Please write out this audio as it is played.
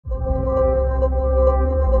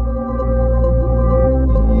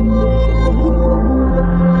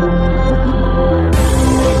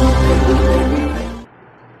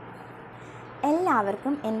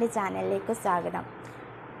എൻ്റെ ചാനലിലേക്ക് സ്വാഗതം.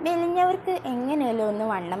 മെലിഞ്ഞവർക്ക് എങ്ങനെയല്ലോ ഒന്ന്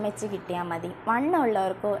വണ്ണം വെച്ച് കിട്ടിയാൽ മതി,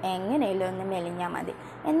 വണ്ണമുള്ളവർക്കോ എങ്ങനെയല്ലോ ഒന്ന് മെലിഞ്ഞാൽ മതി.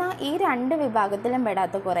 എന്നാൽ ഈ രണ്ട് വിഭാഗത്തിലും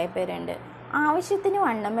പെടാത്ത കുറേ പേരുണ്ട്. ആവശ്യത്തിന്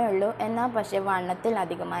വണ്ണമേ ഉള്ളൂ, എന്നാൽ പക്ഷേ വണ്ണത്തിൽ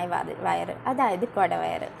അധികമായി വയറ്, അതായത്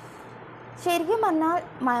കുടവയറ്. ശരിക്കും പറഞ്ഞാൽ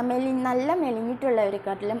നല്ല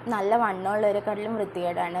മെലിഞ്ഞിട്ടുള്ളവരെക്കാട്ടിലും നല്ല വണ്ണമുള്ളവരെക്കാട്ടിലും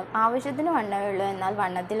വൃത്തികേടാണ് ആവശ്യത്തിന് വണ്ണമേ ഉള്ളൂ എന്നാൽ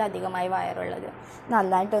വണ്ണത്തിൽ അധികമായി വയറുള്ളത്.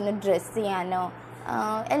 നന്നായിട്ടൊന്ന് ഡ്രസ്സ് ചെയ്യാനോ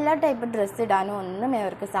എല്ലാ ടൈപ്പ് ഡ്രസ്സ് ഇടാനോ ഒന്നും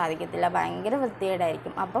അവർക്ക് സാധിക്കത്തില്ല, ഭയങ്കര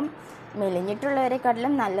വൃത്തികേടായിരിക്കും. അപ്പം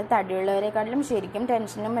മെലിഞ്ഞിട്ടുള്ളവരെക്കാട്ടിലും നല്ല തടിയുള്ളവരെക്കാട്ടിലും ശരിക്കും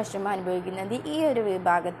ടെൻഷനും വിഷമം അനുഭവിക്കുന്നത് ഈ ഒരു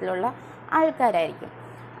വിഭാഗത്തിലുള്ള ആൾക്കാരായിരിക്കും.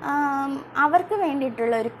 അവർക്ക്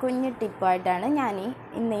വേണ്ടിയിട്ടുള്ള ഒരു കുഞ്ഞു ടിപ്പായിട്ടാണ് ഞാൻ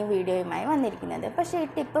ഇന്ന് ഈ വീഡിയോയുമായി വന്നിരിക്കുന്നത്. പക്ഷേ ഈ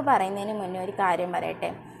ടിപ്പ് പറയുന്നതിന് മുന്നേ ഒരു കാര്യം പറയട്ടെ.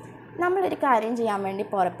 നമ്മളൊരു കാര്യം ചെയ്യാൻ വേണ്ടി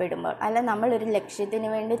പുറപ്പെടുമ്പോൾ, അല്ല നമ്മളൊരു ലക്ഷ്യത്തിന്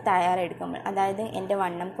വേണ്ടി തയ്യാറെടുക്കുമ്പോൾ, അതായത് എൻ്റെ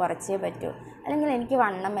വണ്ണം കുറച്ചേ പറ്റൂ, അല്ലെങ്കിൽ എനിക്ക്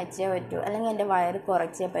വണ്ണം വെച്ചേ പറ്റൂ, അല്ലെങ്കിൽ എൻ്റെ വയറ്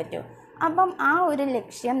കുറച്ചേ പറ്റൂ, അപ്പം ആ ഒരു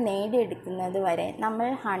ലക്ഷ്യം നേടിയെടുക്കുന്നത് വരെ നമ്മൾ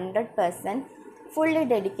 100% ഫുള്ളി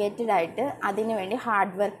ഡെഡിക്കേറ്റഡ് ആയിട്ട് അതിനു വേണ്ടി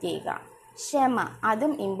ഹാർഡ് വർക്ക് ചെയ്യുക. ക്ഷമ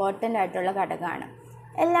അതും ഇമ്പോർട്ടൻ്റ് ആയിട്ടുള്ള ഘടകമാണ്.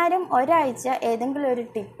 എല്ലാവരും ഒരാഴ്ച ഏതെങ്കിലും ഒരു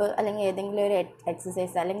ടിപ്പ് അല്ലെങ്കിൽ ഏതെങ്കിലും ഒരു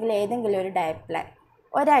എക്സസൈസ് അല്ലെങ്കിൽ ഏതെങ്കിലും ഒരു ഡയറ്റ് പ്ലാൻ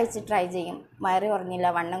ഒരാഴ്ച ട്രൈ ചെയ്യും. വയറ് കുറഞ്ഞില്ല,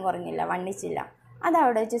 വണ്ണം കുറഞ്ഞില്ല, വണ്ണിച്ചില്ല,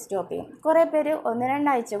 അതവിടെ വെച്ച് സ്റ്റോപ്പ് ചെയ്യും. കുറേ പേര് 1-2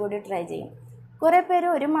 ആഴ്ച കൂടി ട്രൈ ചെയ്യും. കുറേ പേര്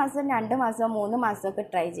 1 മാസം 2 മാസം 3 മാസമൊക്കെ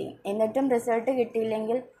ട്രൈ ചെയ്യും. എന്നിട്ടും റിസൾട്ട്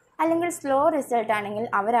കിട്ടിയില്ലെങ്കിൽ അല്ലെങ്കിൽ സ്ലോ റിസൾട്ട് ആണെങ്കിൽ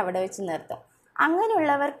അവരവിടെ വെച്ച് നിർത്തും.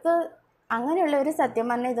 അങ്ങനെയുള്ളവർ സത്യം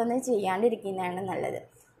പറഞ്ഞാൽ ഇതൊന്നും ചെയ്യാണ്ടിരിക്കുന്നതാണ് നല്ലത്.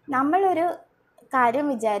 നമ്മളൊരു കാര്യം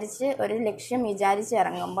വിചാരിച്ച് ഒരു ലക്ഷ്യം വിചാരിച്ച്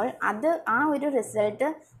ഇറങ്ങുമ്പോൾ ആ ഒരു റിസൾട്ട്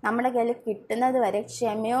നമ്മുടെ കയ്യിൽ കിട്ടുന്നത് വരെ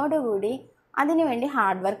ക്ഷമയോടുകൂടി അതിനുവേണ്ടി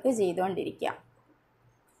ഹാർഡ് വർക്ക് ചെയ്തുകൊണ്ടിരിക്കുക.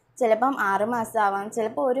 ചിലപ്പം 6 മാസമാവാം,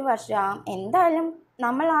 ചിലപ്പോൾ 1 വർഷമാവാം. എന്തായാലും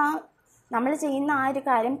നമ്മൾ ചെയ്യുന്ന ആ ഒരു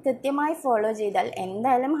കാര്യം കൃത്യമായി ഫോളോ ചെയ്താൽ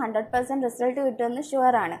എന്തായാലും 100% റിസൾട്ട് കിട്ടുമെന്ന്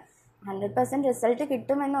ഷുവറാണ്. 100% റിസൾട്ട്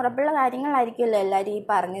കിട്ടുമെന്ന് ഉറപ്പുള്ള കാര്യങ്ങളായിരിക്കുമല്ലോ എല്ലാവരും ഈ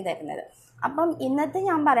പറഞ്ഞു തരുന്നത്. അപ്പം ഇന്നത്തെ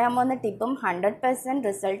ഞാൻ പറയാൻ പോകുന്ന ടിപ്പും 100%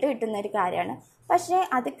 റിസൾട്ട് കിട്ടുന്ന ഒരു കാര്യമാണ്. പക്ഷേ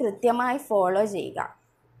അത് കൃത്യമായി ഫോളോ ചെയ്യുക.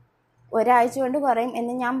 ഒരാഴ്ച കൊണ്ട് കുറയും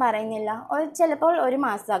എന്ന് ഞാൻ പറയുന്നില്ല, ചിലപ്പോൾ 1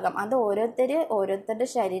 മാസമാകാം. അത് ഓരോരുത്തരുടെ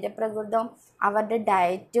ശരീരപ്രകൃതവും അവരുടെ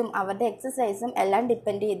ഡയറ്റും അവരുടെ എക്സസൈസും എല്ലാം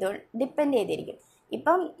ഡിപ്പെൻഡ് ചെയ്തിരിക്കും.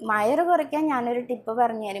 ഇപ്പം വയറ് കുറയ്ക്കാൻ ഞാനൊരു ടിപ്പ്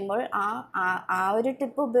പറഞ്ഞു തരുമ്പോൾ ആ ഒരു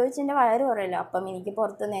ടിപ്പ് ഉപയോഗിച്ച് എൻ്റെ വയറ് കുറയല്ലോ. അപ്പം എനിക്ക്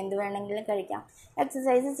പുറത്തുനിന്ന് എന്ത് വേണമെങ്കിലും കഴിക്കാം,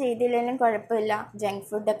 എക്സസൈസ് ചെയ്തില്ലെങ്കിലും കുഴപ്പമില്ല, ജങ്ക്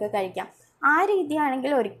ഫുഡൊക്കെ കഴിക്കാം. ആ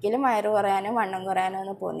രീതിയാണെങ്കിൽ ഒരിക്കലും വയറ് കുറയാനോ വണ്ണം കുറയാനോ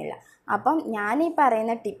ഒന്നും പോകുന്നില്ല. അപ്പം ഞാൻ ഈ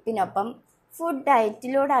പറയുന്ന ടിപ്പിനൊപ്പം ഫുഡ്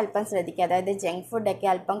ഡയറ്റിലൂടെ അല്പം ശ്രദ്ധിക്കുക. അതായത് ജങ്ക് ഫുഡൊക്കെ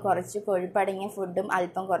അല്പം കുറച്ച്, കൊഴുപ്പടങ്ങിയ ഫുഡും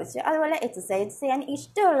അല്പം കുറച്ച്, അതുപോലെ എക്സസൈസ് ചെയ്യാൻ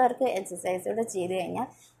ഇഷ്ടമുള്ളവർക്ക് എക്സസൈസൂടെ ചെയ്ത് കഴിഞ്ഞാൽ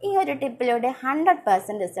ഈ ഒരു ടിപ്പിലൂടെ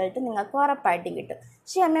 100% റിസൾട്ട് നിങ്ങൾക്ക് ഉറപ്പായിട്ടും കിട്ടും.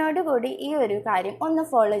 ക്ഷമയോടുകൂടി ഈ ഒരു കാര്യം ഒന്ന്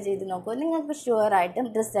ഫോളോ ചെയ്ത് നോക്കൂ, നിങ്ങൾക്ക്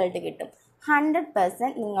ഷുവറായിട്ടും റിസൾട്ട് കിട്ടും.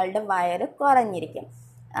 100% നിങ്ങളുടെ വയറ് കുറഞ്ഞിരിക്കും.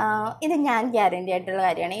 ഇത് ഞാൻ ഗ്യാരണ്ടി ആയിട്ടുള്ള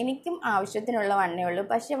കാര്യമാണ്. എനിക്കും ആവശ്യത്തിനുള്ള വണ്ണേ ഉള്ളൂ,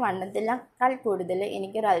 പക്ഷേ വണ്ണത്തിനേക്കാൾ കൂടുതൽ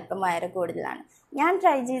എനിക്കൊരല്പം വയറ് കൂടുതലാണ്. ഞാൻ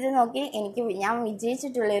ട്രൈ ചെയ്ത് നോക്കി ഞാൻ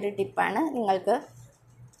വിജയിച്ചിട്ടുള്ളൊരു ടിപ്പാണ് നിങ്ങൾക്ക്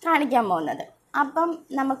കാണിക്കാൻ പോകുന്നത്. അപ്പം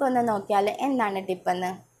നമുക്കൊന്ന് നോക്കിയാൽ എന്താണ്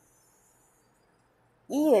ടിപ്പെന്ന്.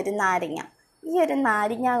 ഈ ഒരു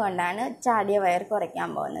നാരങ്ങ കൊണ്ടാണ് ചാടിയ വയർ കുറയ്ക്കാൻ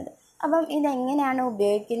പോകുന്നത്. അപ്പം ഇതെങ്ങനെയാണ്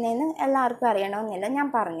ഉപയോഗിക്കുന്നതെന്ന് എല്ലാവർക്കും അറിയണമെന്നില്ല, ഞാൻ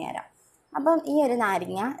പറഞ്ഞുതരാം. അപ്പം ഈ ഒരു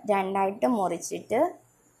നാരങ്ങ 2ആയിട്ട് മുറിച്ചിട്ട്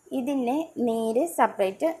ഇതിൻ്റെ നീര്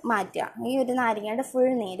സെപ്പറേറ്റ് മാറ്റുക. ഈ ഒരു നാരങ്ങയുടെ ഫുൾ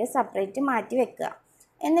നീര് സെപ്പറേറ്റ് മാറ്റി വെക്കുക.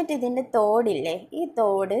 എന്നിട്ട് ഇതിൻ്റെ തോടില്ലേ, ഈ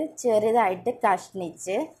തോട് ചെറുതായിട്ട്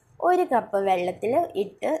കഷ്ണിച്ച് 1 കപ്പ് വെള്ളത്തിൽ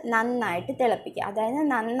ഇട്ട് നന്നായിട്ട് തിളപ്പിക്കുക. അതായത്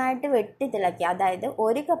നന്നായിട്ട് വെട്ടി തിളയ്ക്കുക. അതായത്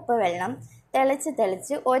 1 കപ്പ് വെള്ളം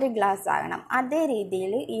തിളച്ച് 1 ഗ്ലാസ് ആകണം. അതേ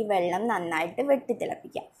രീതിയിൽ ഈ വെള്ളം നന്നായിട്ട് വെട്ടി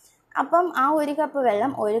തിളപ്പിക്കുക. അപ്പം ആ 1 കപ്പ്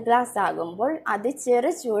വെള്ളം 1 ഗ്ലാസ് ആകുമ്പോൾ അത്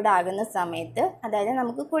ചൂടാകുന്ന സമയത്ത്, അതായത്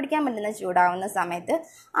നമുക്ക് കുടിക്കാൻ പറ്റുന്ന ചൂടാകുന്ന സമയത്ത്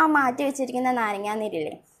ആ മാറ്റി വെച്ചിരിക്കുന്ന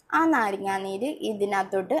നാരങ്ങാനീരില്ലേ, ആ നാരങ്ങാനീര്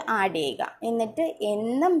ഇതിനകത്തോട്ട് ആഡ് ചെയ്യുക. എന്നിട്ട്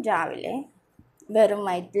എന്നും രാവിലെ വെറും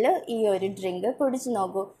വയറ്റിൽ ഈ ഒരു ഡ്രിങ്ക് കുടിച്ചു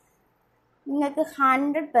നോക്കൂ. നിങ്ങൾക്ക്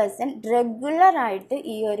 100% റെഗുലറായിട്ട്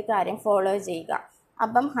ഈ ഒരു കാര്യം ഫോളോ ചെയ്യുക.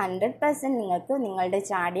 അപ്പം 100% നിങ്ങൾക്ക് നിങ്ങളുടെ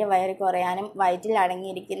ചാടിയ വയറ് കുറയാനും വയറ്റിൽ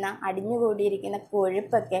അടിഞ്ഞുകൂടിയിരിക്കുന്ന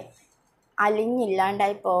കൊഴുപ്പൊക്കെ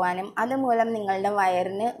അലിഞ്ഞില്ലാണ്ടായി പോകാനും അതുമൂലം നിങ്ങളുടെ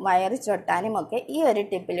വയറ് ചൊട്ടാനും ഒക്കെ ഈ ഒരു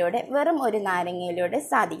ടിപ്പിലൂടെ വെറും ഒരു നാരങ്ങയിലൂടെ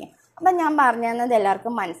സാധിക്കും. അപ്പം ഞാൻ പറഞ്ഞു തന്നത്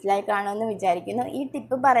എല്ലാവർക്കും മനസ്സിലായി കാണുമെന്ന് വിചാരിക്കുന്നു. ഈ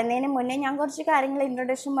ടിപ്പ് പറയുന്നതിന് മുന്നേ ഞാൻ കുറച്ച് കാര്യങ്ങൾ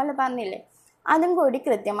ഇൻട്രൊഡക്ഷൻ പോലെ പറഞ്ഞില്ലേ, അതും കൂടി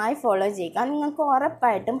കൃത്യമായി ഫോളോ ചെയ്യുക. നിങ്ങൾക്ക്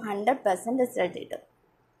ഉറപ്പായിട്ടും 100% റിസൾട്ട് കിട്ടും.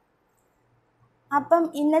 അപ്പം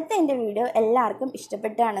ഇന്നത്തെ എൻ്റെ വീഡിയോ എല്ലാവർക്കും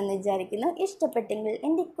ഇഷ്ടപ്പെട്ടാണെന്ന് വിചാരിക്കുന്നു. ഇഷ്ടപ്പെട്ടെങ്കിൽ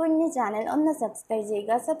എൻ്റെ കുഞ്ഞു ചാനൽ ഒന്ന് സബ്സ്ക്രൈബ്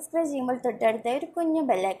ചെയ്യുക. സബ്സ്ക്രൈബ് ചെയ്യുമ്പോൾ തൊട്ടടുത്ത ഒരു കുഞ്ഞു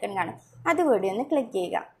ബെല്ലൈക്കൺ കാണും, അതുകൂടി ഒന്ന് ക്ലിക്ക്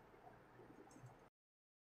ചെയ്യുക.